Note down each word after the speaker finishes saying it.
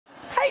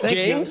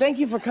James. Thank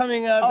you for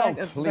coming Oh, back.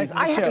 please.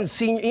 I haven't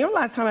seen you. You know,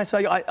 last time I saw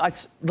you,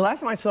 the last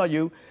time I saw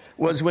you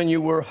was when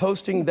you were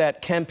hosting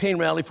that campaign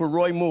rally for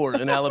Roy Moore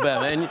in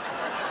Alabama. And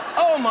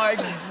oh my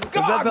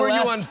God, were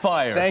you on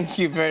fire? Thank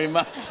you very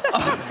much.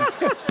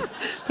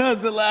 That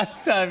was the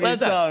last time you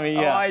saw me,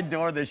 yeah. Oh, I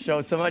adore this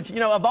show so much. You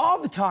know, of all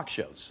the talk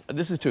shows,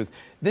 this is truth,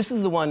 this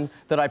is the one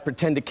that I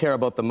pretend to care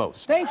about the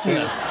most. Thank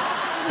you.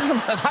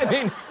 I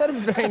mean, that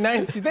is very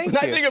nice. Thank you.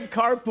 I think of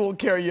carpool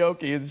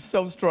karaoke is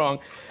so strong.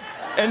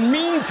 And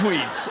mean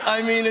tweets.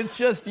 I mean, it's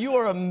just, you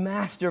are a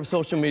master of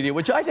social media,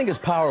 which I think is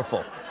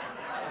powerful.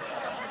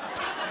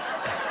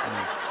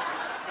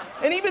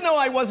 And even though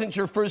I wasn't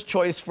your first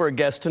choice for a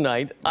guest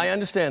tonight, I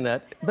understand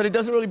that, but it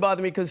doesn't really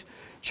bother me because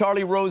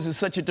Charlie Rose is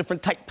such a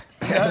different type.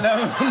 No,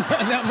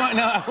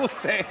 I will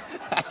say.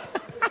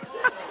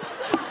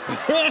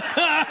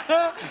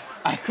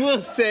 I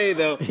will say,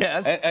 though.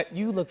 Yes?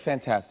 You look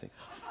fantastic.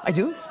 I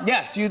do?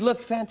 Yes, you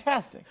look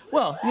fantastic.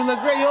 Well, you look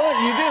great. You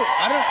do.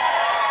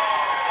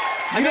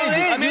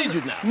 I'm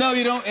aged now. No,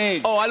 you don't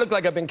age. Oh, I look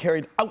like I've been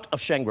carried out of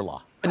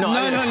Shangri-La.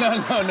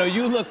 No.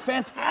 You look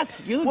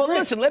fantastic. You look well, great.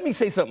 listen, let me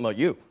say something about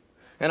you.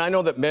 And I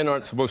know that men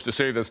aren't supposed to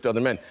say this to other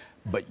men,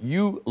 but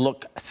you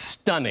look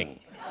stunning.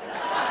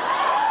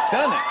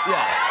 Stunning?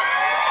 Yeah.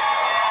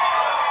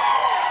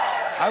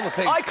 I will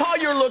take... I call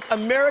your look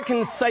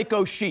American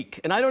Psycho Chic,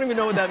 and I don't even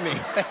know what that means.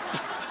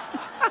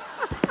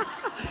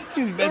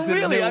 You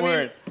invented a new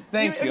word.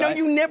 Thank you. No,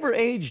 you never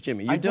age,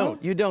 Jimmy. You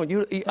don't. You don't.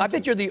 I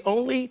bet you're the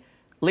only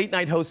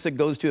late-night host that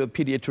goes to a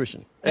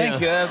pediatrician. Thank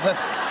you.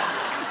 That's...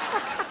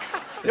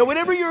 You know,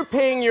 whatever you're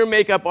paying your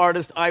makeup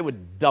artist, I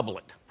would double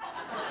it.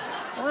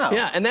 Wow.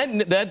 Yeah, and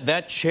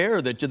that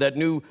chair, that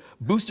new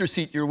booster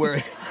seat you're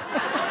wearing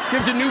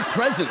gives you new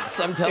presence,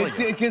 I'm telling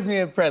you. It gives me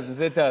a presence.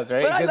 It does,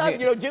 right? But I love,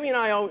 you know, Jimmy and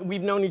I,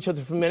 we've known each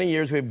other for many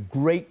years. We have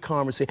great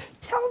conversation.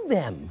 Tell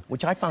them,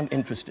 which I found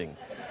interesting,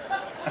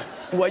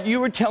 what you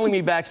were telling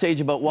me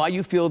backstage about why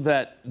you feel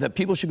that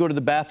people should go to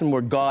the bathroom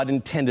where God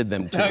intended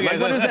them to. Okay,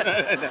 like, what is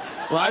that?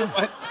 Well,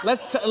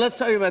 let's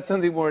talk about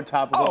something more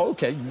topical. Oh,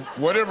 okay.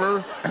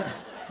 Whatever.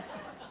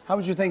 How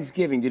was your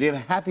Thanksgiving? Did you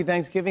have a happy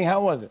Thanksgiving? How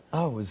was it?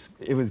 Oh,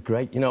 it was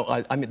great. You know,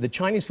 I mean, the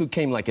Chinese food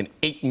came like in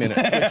 8 minutes.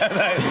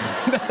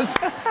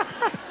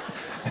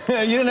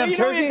 You didn't have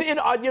turkey? You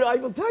know, I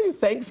will tell you,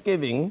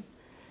 Thanksgiving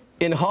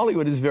in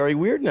Hollywood is very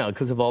weird now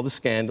because of all the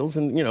scandals,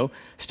 and you know,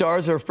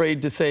 stars are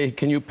afraid to say,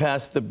 "Can you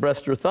pass the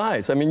breast or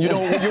thighs?" I mean, you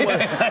don't.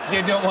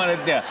 You don't want to.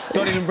 Yeah,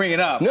 don't even bring it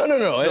up. No. Now,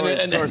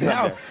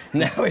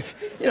 if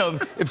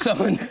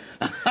someone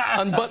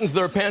unbuttons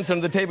their pants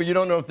under the table, you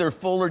don't know if they're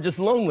full or just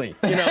lonely.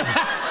 You know.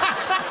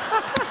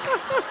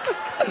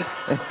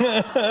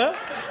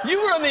 You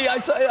were on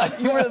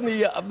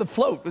the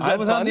float. I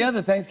was on the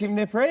other Thanksgiving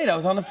Day parade. I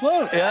was on the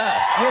float. Yeah.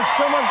 We had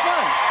so much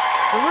fun.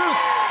 The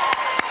Roots.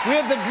 We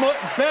had the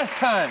best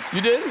time. You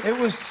did? It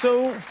was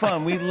so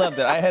fun. We loved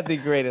it. I had the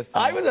greatest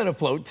time. I was on a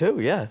float too.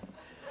 Yeah.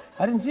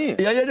 I didn't see it.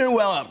 Yeah, you did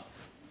well.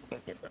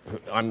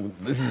 I'm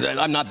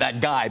not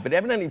that guy, but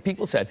evidently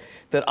people said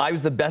that I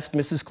was the best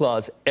Mrs.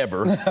 Claus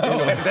ever.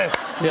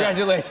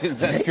 Congratulations.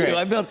 That's great.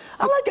 I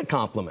like a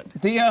compliment.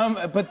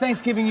 But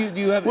Thanksgiving,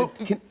 you have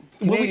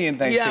Canadian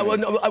Thanksgiving. Yeah, well,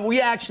 no, we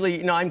actually,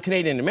 no, I'm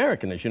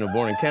Canadian-American, as you know,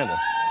 born in Canada.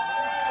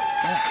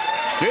 Yeah.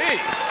 Gee.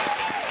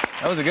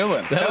 That was a good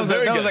one. That was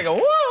very good. That was like a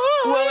whoa.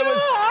 Well,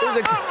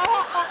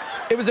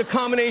 it was a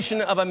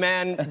combination of a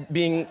man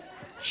being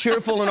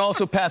cheerful and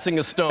also passing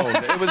a stone.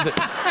 It was.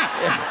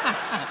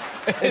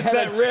 It's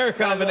that rare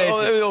combination.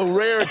 A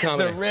rare combination.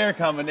 It's a rare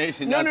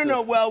combination.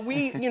 No. Well,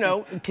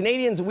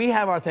 Canadians, we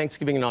have our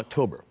Thanksgiving in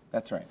October.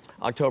 That's right.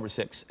 October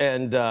 6th,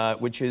 and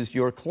which is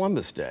your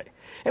Columbus Day.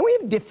 And we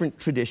have different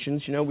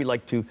traditions. You know, we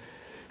like to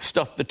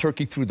stuff the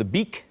turkey through the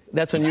beak.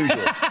 That's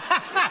unusual.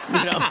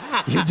 You know,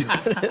 you do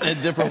it in a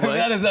different way.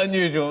 That is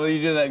unusual.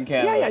 You do that in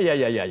Canada.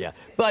 Yeah.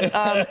 But,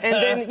 and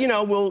then, you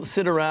know, we'll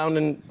sit around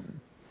and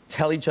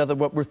tell each other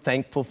what we're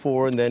thankful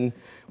for, and then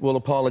we'll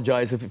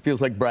apologize if it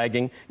feels like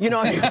bragging. You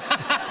know,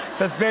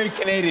 that's very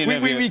Canadian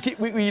of you.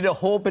 We eat a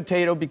whole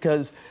potato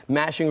because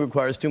mashing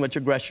requires too much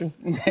aggression.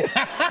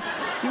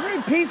 You're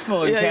very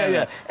peaceful in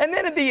Canada. Yeah. And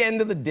then at the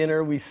end of the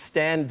dinner, we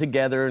stand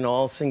together and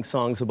all sing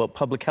songs about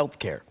public health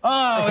care.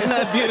 Oh, isn't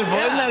that beautiful?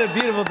 Isn't that a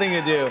beautiful thing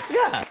to do?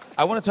 Yeah.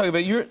 I want to talk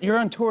about, you're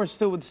on tour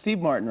still with Steve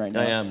Martin right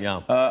now. I am,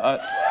 yeah.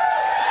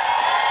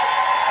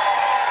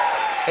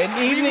 An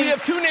evening... We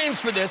have two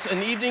names for this.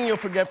 An evening you'll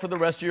forget for the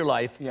rest of your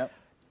life. Yep.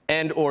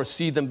 And or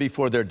see them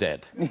before they're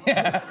dead.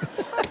 Yeah.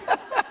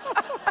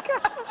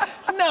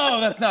 No,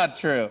 that's not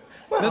true.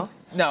 Well.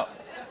 No.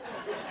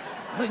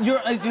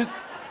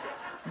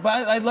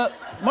 But I love...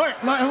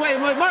 Martin, wait,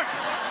 Martin!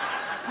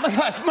 Oh my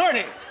gosh,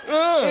 Marty!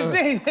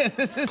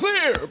 This is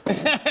clear!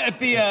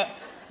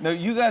 No,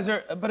 you guys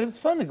are... But it's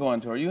fun to go on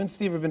tour. You and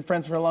Steve have been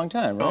friends for a long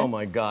time, right? Oh,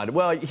 my God.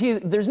 Well,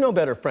 there's no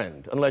better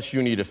friend, unless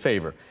you need a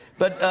favor.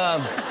 But,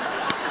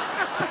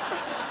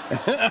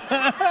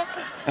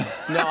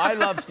 no, I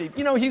love Steve.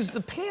 You know, he's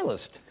the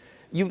palest.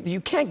 You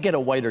can't get a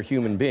whiter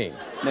human being.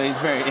 No, he's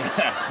very...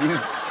 Yeah,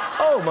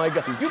 oh, my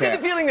God. You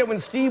get the feeling that when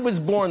Steve was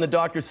born, the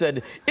doctor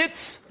said,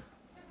 "It's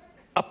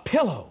a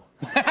pillow.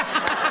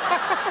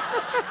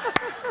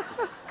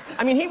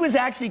 I mean, he was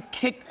actually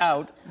kicked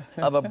out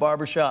of a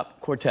barbershop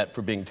quartet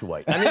for being too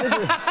white. I mean,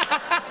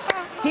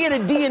 he had a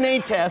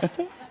DNA test,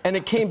 and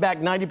it came back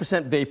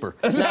 90% vapor.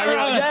 That's Now, really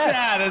yes.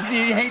 sad.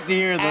 You hate to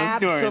hear those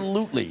stories.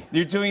 Absolutely.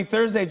 You're doing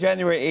Thursday,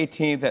 January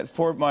 18th at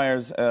Fort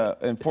Myers,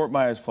 in Fort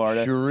Myers,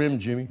 Florida. Sure am,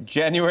 Jimmy.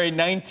 January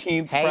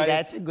 19th, Hey, Friday.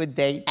 that's a good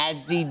date.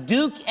 At the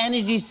Duke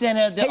Energy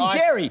Center. Hey,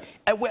 Jerry,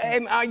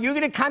 are you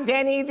going to come to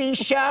any of these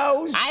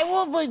shows? I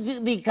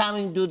will be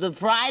coming to the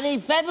Friday,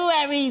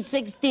 February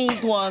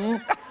 16th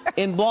one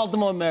in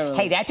Baltimore, Maryland.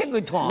 Hey, that's a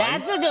good time.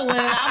 That's a good one.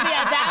 I'll be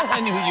at that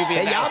one. You'll be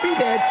at Hey, that. I'll be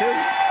there, too.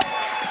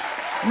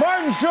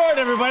 Martin Short,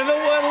 everybody, the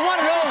one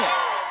and only.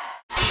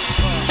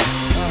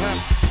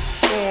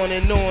 On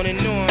and on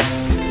and on.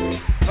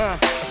 I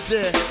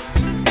said,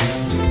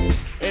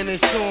 and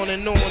it's on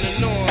and on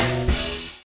and on.